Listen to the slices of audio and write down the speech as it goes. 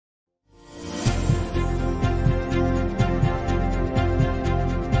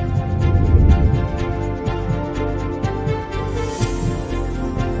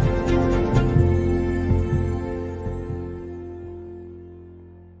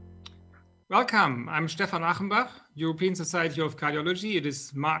Welcome. I'm Stephan Achenbach, European Society of Cardiology. It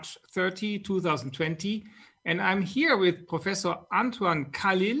is March 30, 2020, and I'm here with Professor Antoine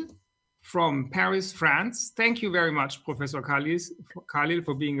Khalil from Paris, France. Thank you very much, Professor Khalil,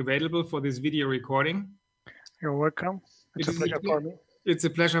 for being available for this video recording. You're welcome. It's a pleasure for me. It's a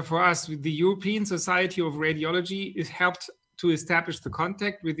pleasure for us. The European Society of Radiology has helped to establish the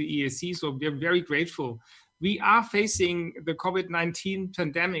contact with the ESC, so we're very grateful. We are facing the COVID-19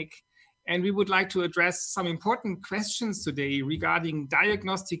 pandemic, and we would like to address some important questions today regarding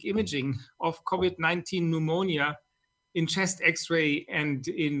diagnostic imaging of COVID-19 pneumonia in chest X-ray and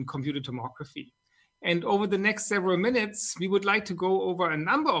in computer tomography. And over the next several minutes, we would like to go over a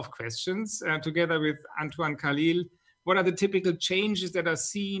number of questions together with Antoine Khalil. What are the typical changes that are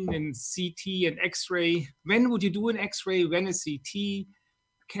seen in CT and X-ray? When would you do an X-ray? When a CT?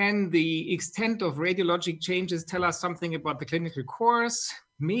 Can the extent of radiologic changes tell us something about the clinical course?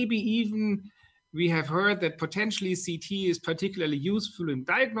 Maybe even we have heard that potentially CT is particularly useful in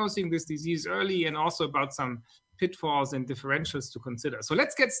diagnosing this disease early, and also about some pitfalls and differentials to consider. So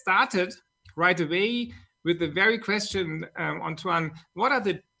let's get started right away with the very question, Antoine. What are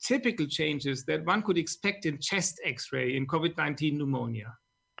the typical changes that one could expect in chest X-ray in COVID-19 pneumonia?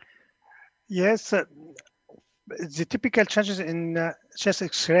 Yes, the typical changes in chest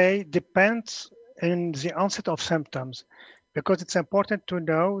X-ray depends on the onset of symptoms, because it's important to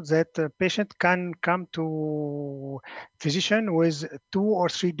know that a patient can come to physician with 2 or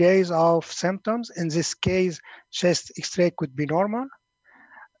 3 days of symptoms. In this case, chest X-ray could be normal.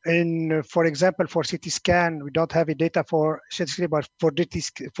 For example, for CT scan, we don't have any data for chest X-ray, but for CT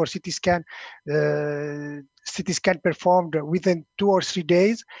scan, CT scan performed within 2 or 3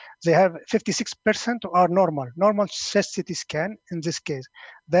 days, they have 56% are normal chest CT scan in this case.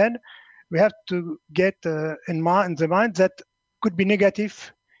 Then we have to get in the mind that could be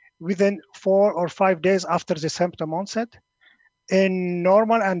negative within 4 or 5 days after the symptom onset. In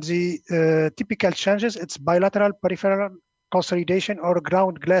normal and the typical changes, it's bilateral peripheral consolidation or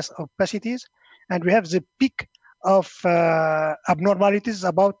ground glass opacities, and we have the peak of abnormalities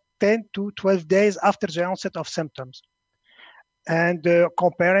about 10 to 12 days after the onset of symptoms. And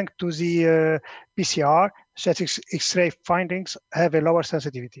comparing to the PCR, chest X-ray findings have a lower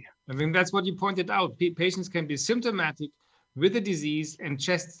sensitivity. I think that's what you pointed out. Patients can be symptomatic with the disease, and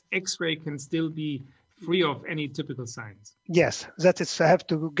chest X-ray can still be free of any typical signs. Yes, that is, I have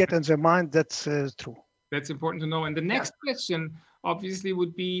to get in the mind, that's true. That's important to know. And the next question obviously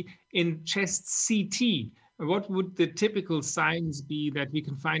would be in chest CT. What would the typical signs be that we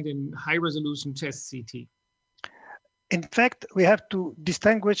can find in high resolution chest CT? In fact, we have to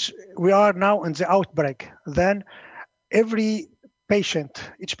distinguish, we are now in the outbreak. Then each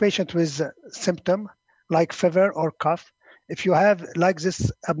patient with symptom like fever or cough, if you have like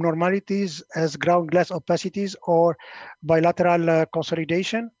this abnormalities as ground glass opacities or bilateral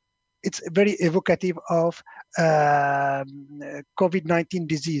consolidation, it's very evocative of COVID-19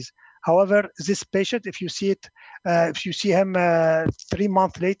 disease. However, this patient, if you see him 3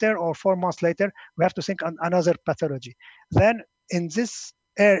 months later or 4 months later, we have to think on another pathology. Then in this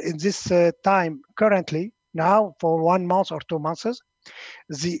time currently, now for 1 month or 2 months,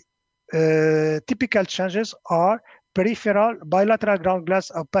 the typical changes are peripheral bilateral ground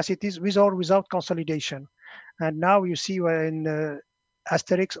glass opacities with or without consolidation. And now you see in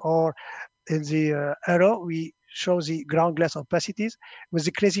asterisk or in the arrow, we show the ground glass opacities with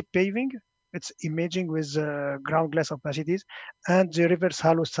the crazy paving. It's imaging with ground glass opacities and the reverse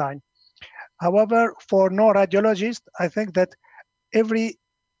halo sign. However, for no-radiologist, I think that every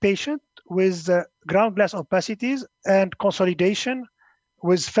patient with ground glass opacities and consolidation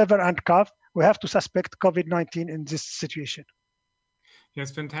with fever and cough, we have to suspect COVID-19 in this situation.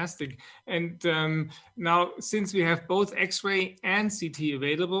 Yes, fantastic. And now, since we have both X-ray and CT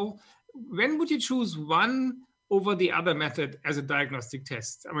available, when would you choose one over the other method as a diagnostic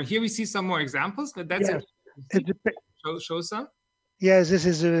test? I mean, here we see some more examples, but that's it. Show some. Yes, this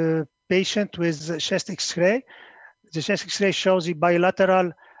is a patient with chest X-ray. The chest X-ray shows the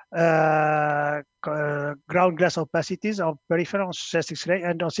bilateral ground glass opacities of peripheral chest X-ray,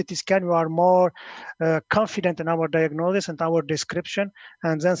 and on CT scan we are more confident in our diagnosis and our description.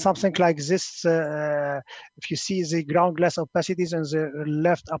 And then something like this, if you see the ground glass opacities in the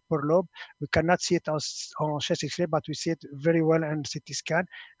left upper lobe, we cannot see it on chest X-ray, but we see it very well in CT scan,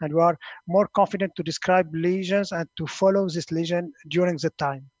 and we are more confident to describe lesions and to follow this lesion during the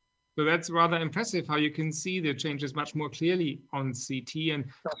time. So that's rather impressive how you can see the changes much more clearly on CT. And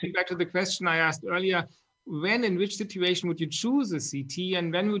coming back to the question I asked earlier, when, in which situation would you choose a CT,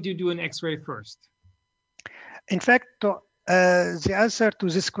 and when would you do an X-ray first? In fact, The answer to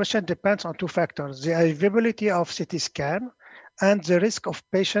this question depends on two factors: the availability of CT scan and the risk of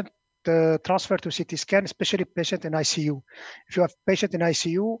patient transfer to CT scan, especially patient in ICU. If you have patient in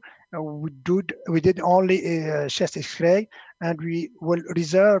ICU, we did only a chest X-ray, and we will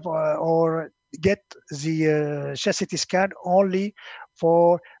reserve or get the chest CT scan only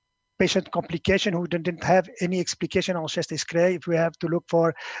for patient complication who didn't have any explication on chest X-ray. If we have to look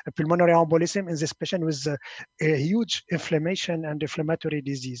for a pulmonary embolism in this patient with a huge inflammation and inflammatory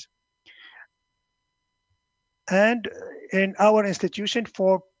disease. And in our institution,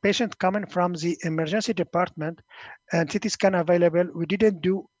 for patients coming from the emergency department and CT scan available, we didn't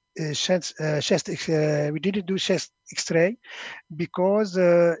do chest X-ray because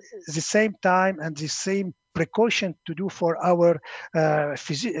the same time and the same precaution to do for our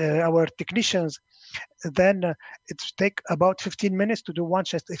technicians, then it take about 15 minutes to do one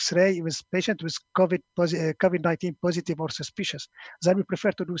chest X-ray with patient with COVID-19 positive or suspicious. Then we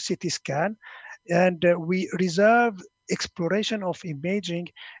prefer to do CT scan, and we reserve exploration of imaging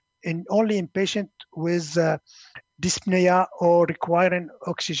only in patient with dyspnea or requiring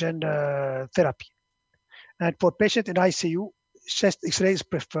oxygen therapy. And for patient in ICU, chest X-ray is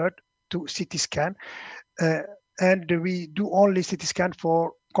preferred to CT scan. And we do only CT scan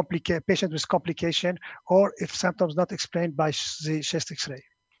for patient with complication or if symptoms not explained by the chest X-ray.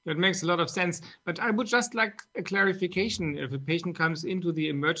 That makes a lot of sense. But I would just like a clarification. If a patient comes into the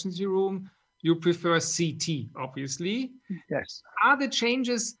emergency room, you prefer CT, obviously. Yes. Are the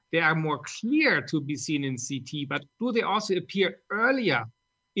changes, they are more clear to be seen in CT, but do they also appear earlier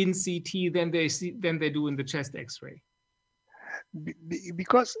in CT than they do in the chest X-ray?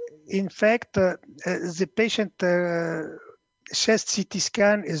 Because in fact, the patient chest CT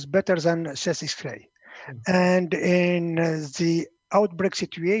scan is better than chest X-ray. And in the outbreak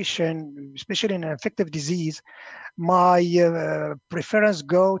situation, especially in infective disease, my preference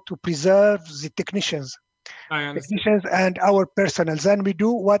go to preserve the technicians and our personnel. Then we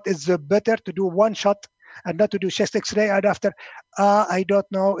do what is better to do one shot and not to do chest X-ray. And after, I don't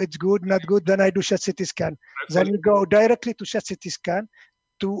know, it's good, not good, then I do chest CT scan. Then we go directly to chest CT scan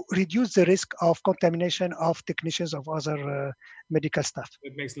to reduce the risk of contamination of technicians of other medical staff.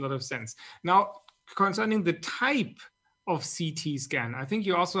 It makes a lot of sense. Now, concerning the type of CT scan, I think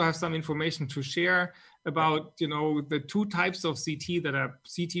you also have some information to share about, the two types of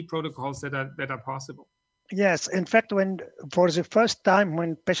CT protocols that are possible. Yes, in fact, for the first time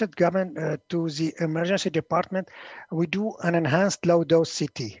when patient come to the emergency department, we do an enhanced low dose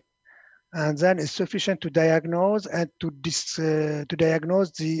CT, and then it's sufficient to diagnose and to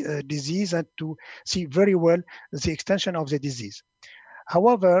diagnose the disease and to see very well the extension of the disease.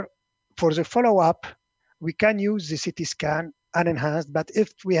 However, for the follow-up, we can use the CT scan unenhanced, but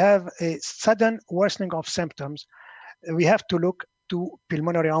if we have a sudden worsening of symptoms, we have to look to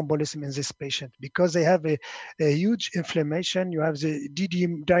pulmonary embolism in this patient because they have a huge inflammation. You have the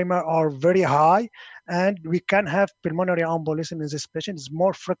DD dimer are very high, and we can have pulmonary embolism in this patient. It's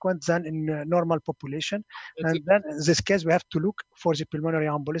more frequent than in normal population. Then in this case, we have to look for the pulmonary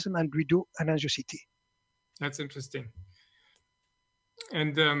embolism, and we do an angio-CT. That's interesting.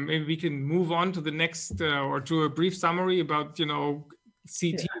 And maybe we can move on to the next or to a brief summary about,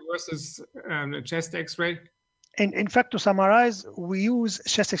 CT versus chest X-ray. In fact, to summarize, we use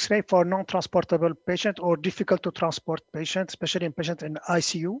chest X-ray for non-transportable patient or difficult to transport patients, especially in patients in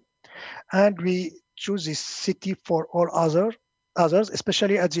ICU. And we choose this CT for all others,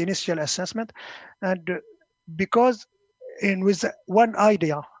 especially at the initial assessment. And because with one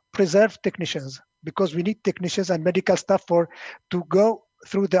idea, preserve technicians, because we need technicians and medical staff to go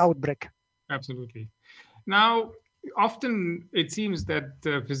through the outbreak. Absolutely. Now, often it seems that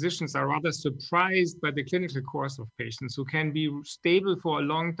physicians are rather surprised by the clinical course of patients who can be stable for a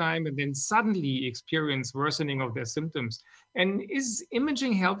long time and then suddenly experience worsening of their symptoms. And is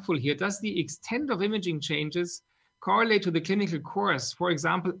imaging helpful here? Does the extent of imaging changes correlate to the clinical course? For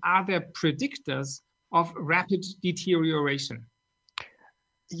example, are there predictors of rapid deterioration?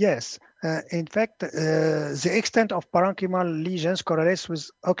 Yes. In fact, the extent of parenchymal lesions correlates with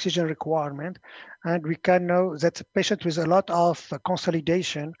oxygen requirement, and we can know that a patient with a lot of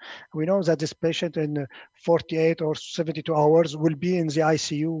consolidation, we know that this patient in 48 or 72 hours will be in the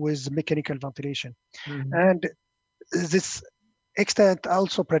ICU with mechanical ventilation. Mm-hmm. And this extent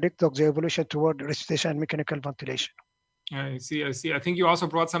also predicts the evolution toward resuscitation and mechanical ventilation. I see. I think you also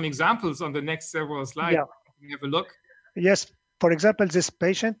brought some examples on the next several slides. Yeah. Can you have a look? Yes. For example, this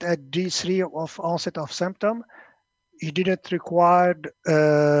patient at D3 of onset of symptom, he didn't require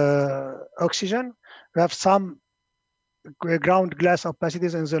oxygen. We have some ground glass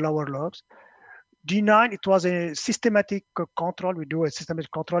opacities in the lower lobes. D9, it was a systematic control. We do a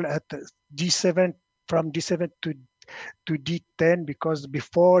systematic control at D7, from D7 to D10, because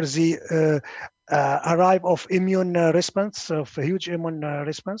before the arrival of immune response, of a huge immune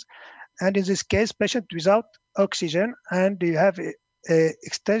response. And in this case, patient without oxygen, and you have a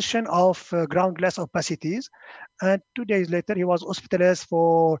extension of ground glass opacities. And 2 days later, he was hospitalized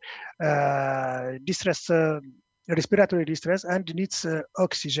for distress, respiratory distress, and needs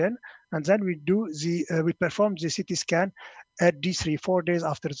oxygen. And then we perform the CT scan at D3, 4 days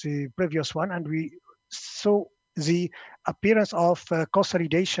after the previous one, and we saw the appearance of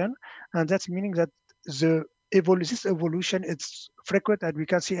consolidation, and that's meaning that this evolution is frequent, and we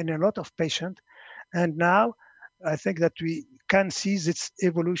can see in a lot of patients. And now I think that we can see this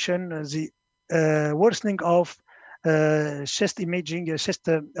evolution, the worsening of chest imaging, chest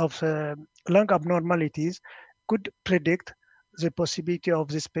of lung abnormalities could predict the possibility of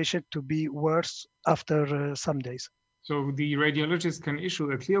this patient to be worse after some days. So the radiologist can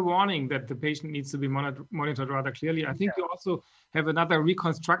issue a clear warning that the patient needs to be monitored rather clearly. I think you also have another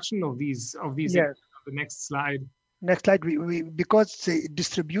reconstruction of these Yes. on the next slide. Next slide, because the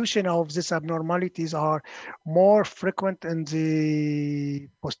distribution of these abnormalities are more frequent in the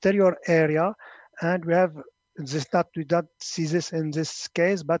posterior area, and we don't see this in this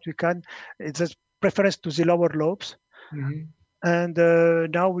case, but it's a preference to the lower lobes. Mm-hmm. And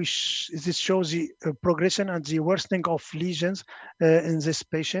now this shows the progression and the worsening of lesions in these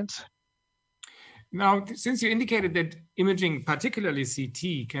patients. Now, since you indicated that imaging, particularly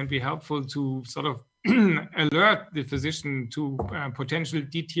CT, can be helpful to sort of alert the physician to potential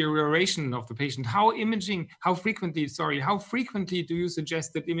deterioration of the patient, how frequently do you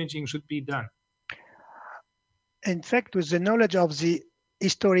suggest that imaging should be done? In fact, with the knowledge of the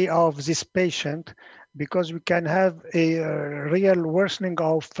history of this patient, because we can have a real worsening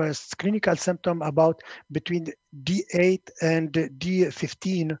of clinical symptom about between D8 and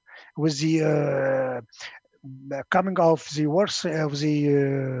D15, with the coming of the worse of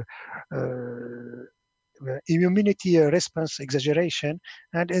the immunity response exaggeration.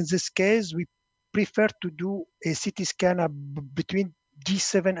 And in this case, we prefer to do a CT scan between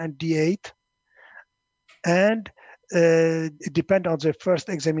D7 and D8, and it depends on the first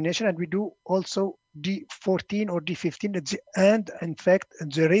examination, and we do also D14 or D15 at the end, in fact,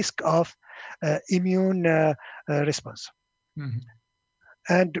 the risk of immune response. Mm-hmm.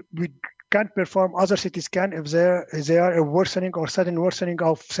 And we can perform other CT scan if there are a worsening or sudden worsening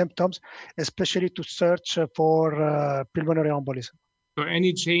of symptoms, especially to search for pulmonary embolism. So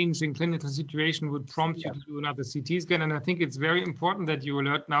any change in clinical situation would prompt you to do another CT scan. And I think it's very important that you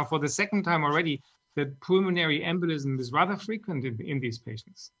alert now for the second time already that pulmonary embolism is rather frequent in these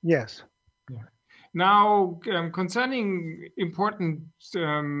patients. Yes. Yeah. Now, concerning important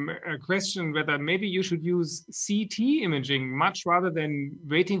question whether maybe you should use CT imaging much rather than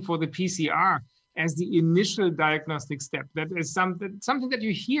waiting for the PCR as the initial diagnostic step. That is something that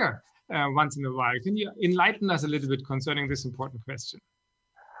you hear once in a while. Can you enlighten us a little bit concerning this important question?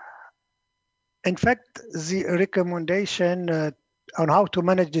 In fact, the recommendation on how to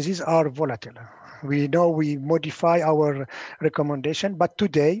manage disease are volatile. We know we modify our recommendation, but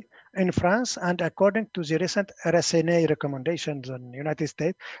today in France, and according to the recent RSNA recommendations in the United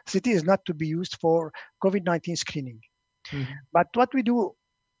States, CT is not to be used for COVID-19 screening. Mm-hmm. But what we do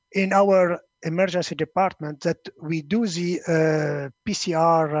in our emergency department, that we do the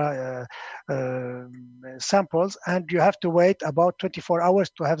PCR samples, and you have to wait about 24 hours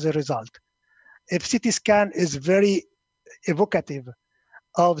to have the result. If CT scan is very evocative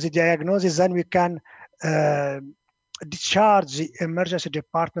of the diagnosis, then we can discharge the emergency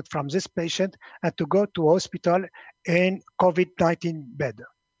department from this patient and to go to hospital in COVID-19 bed.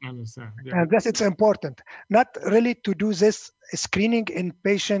 I understand. Yeah. And that's it's important. Not really to do this screening in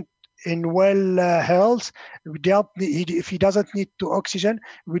patient in well health. If he doesn't need to oxygen,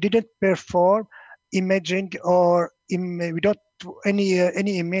 we didn't perform imaging, or we don't do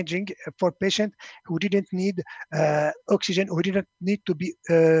any imaging for patient who didn't need oxygen, who didn't need to be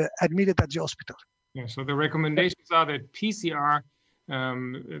admitted at the hospital. Yeah, so the recommendations are that PCR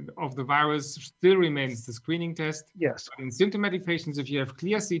of the virus still remains the screening test. Yes. But in symptomatic patients, if you have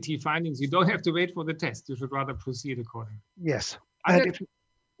clear CT findings, you don't have to wait for the test. You should rather proceed accordingly. Yes.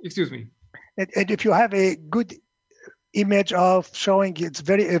 Excuse me. And if you have a good image of showing it's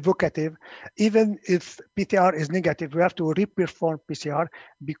very evocative, even if PCR is negative, we have to re-perform PCR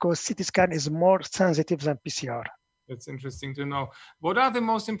because CT scan is more sensitive than PCR. That's interesting to know. What are the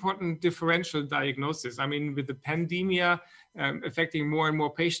most important differential diagnoses? I mean, with the pandemic affecting more and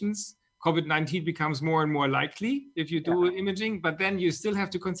more patients, COVID-19 becomes more and more likely if you do imaging, but then you still have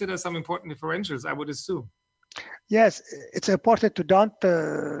to consider some important differentials, I would assume. Yes, it's important to don't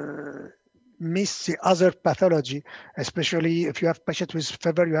miss the other pathology, especially if you have patients with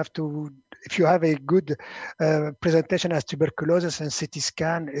fever. You have to, if you have a good presentation as tuberculosis and CT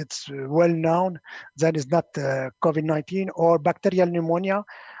scan, it's well known that is not COVID-19 or bacterial pneumonia.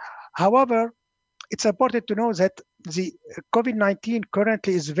 However, it's important to know that the COVID-19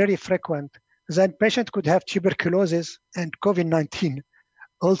 currently is very frequent. Then patient could have tuberculosis and COVID-19.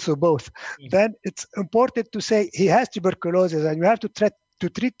 Also both. Then it's important to say he has tuberculosis and you have to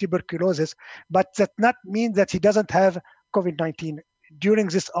treat tuberculosis, but that not mean that he doesn't have COVID-19 during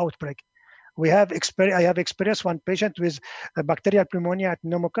this outbreak. I have experienced one patient with a bacterial pneumonia at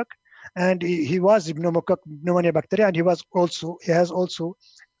pneumococ, and he was pneumococ pneumonia bacteria, and he has also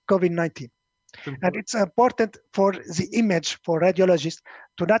COVID-19. And it's important for the image for radiologists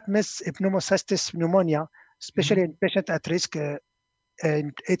to not miss a pneumocystis pneumonia, especially in patient at risk,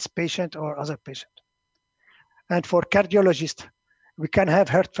 in its patient or other patient. And for cardiologists, we can have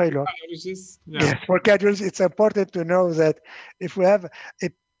heart failure. For cardiologists, it's important to know that if we have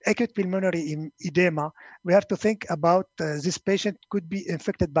acute pulmonary edema, we have to think about this patient could be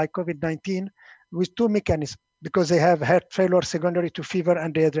infected by COVID-19 with two mechanisms, because they have heart failure secondary to fever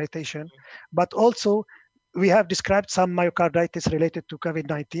and dehydration. But also, we have described some myocarditis related to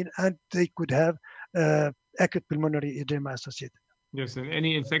COVID-19, and they could have acute pulmonary edema associated. Yes, and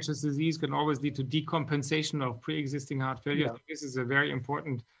any infectious disease can always lead to decompensation of pre-existing heart failure. So this is a very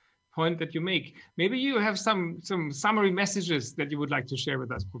important point that you make. Maybe you have some summary messages that you would like to share with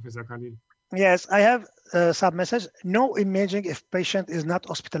us, Professor Khalil. Yes, I have some message. No imaging if patient is not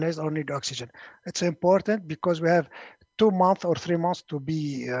hospitalized or need oxygen. It's important because we have 2 months or 3 months to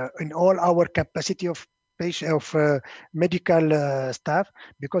be in all our capacity of medical staff,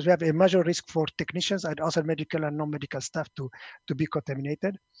 because we have a major risk for technicians and other medical and non-medical staff to be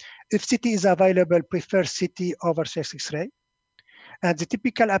contaminated. If CT is available, prefer CT over chest X-ray. And the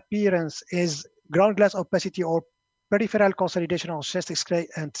typical appearance is ground glass opacity or peripheral consolidation on chest X-ray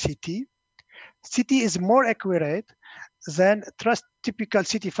and CT. CT is more accurate than trust typical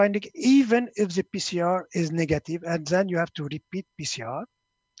CT finding, even if the PCR is negative, and then you have to repeat PCR.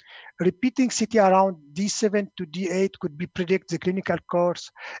 Repeating CT around D7 to D8 could be predict the clinical course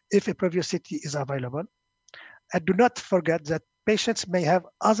if a previous CT is available. And do not forget that patients may have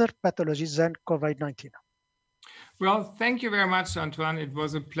other pathologies than COVID-19. Well, thank you very much, Antoine. It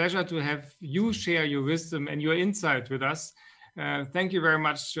was a pleasure to have you share your wisdom and your insight with us. Thank you very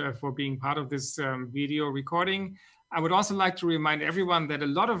much for being part of this video recording. I would also like to remind everyone that a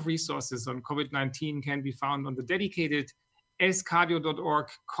lot of resources on COVID-19 can be found on the dedicated scardio.org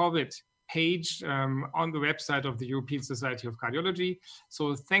COVID page on the website of the European Society of Cardiology.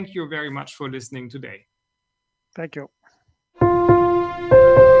 So thank you very much for listening today. Thank you.